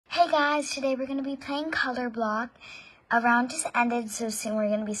Hey guys, today we're going to be playing Color Block. A round just ended, so soon we're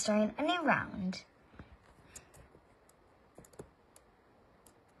going to be starting a new round.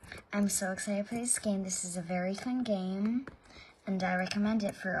 I'm so excited for this game. This is a very fun game, and I recommend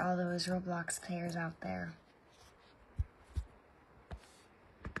it for all those Roblox players out there.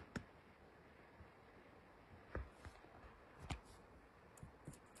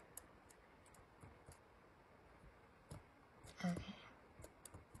 Okay.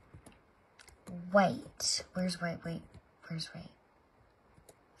 White. Where's white? Wait. Where's white?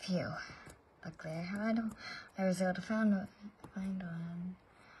 Phew. Luckily I was able to find one.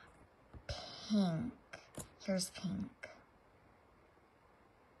 Pink. Here's pink.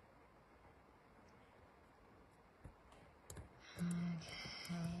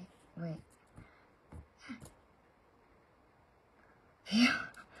 Okay. Wait. Phew.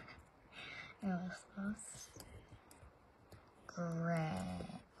 I was lost. Gray.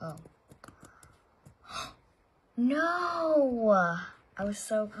 Oh. No! I was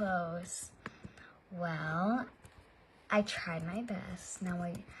so close. Well, I tried my best.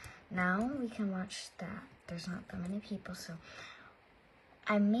 Now we can watch that. There's not that many people, so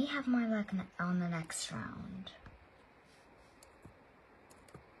I may have more luck on the next round.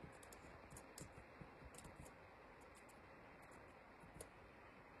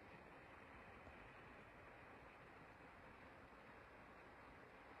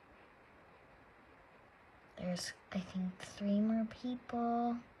 There's, I think, 3 more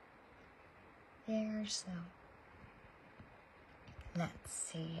people there, so let's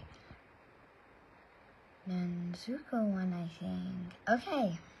see. Nezuko won, I think.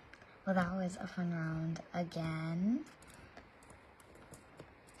 Okay, well that was a fun round again.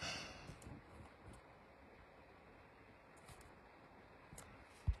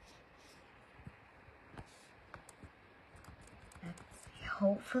 Let's see.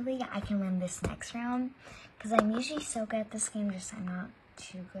 Hopefully I can win this next round, because I'm usually so good at this game, just I'm not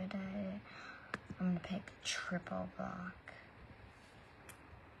too good at it. I'm gonna pick triple block.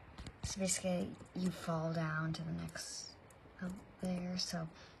 So basically, you fall down to the next layer, so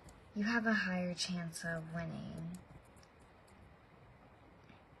you have a higher chance of winning.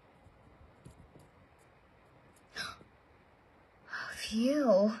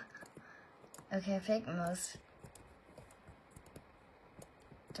 Phew. Okay, I picked most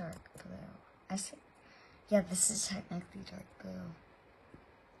dark blue. I see. Yeah, this is technically dark blue.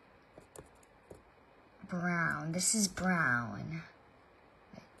 Brown. This is brown.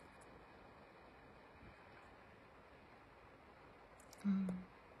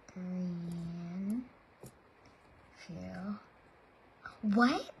 Green. Phew.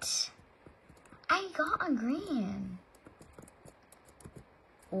 What? I got a green.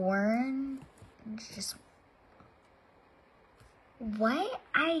 Orange. Just. What?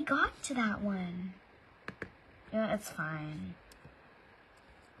 I got to that one. Yeah, it's fine.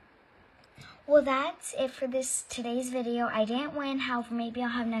 Well, that's it for today's video. I didn't win. However, maybe I'll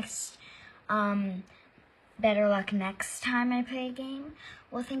have better luck next time I play a game.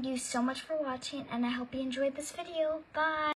 Well, thank you so much for watching, and I hope you enjoyed this video. Bye!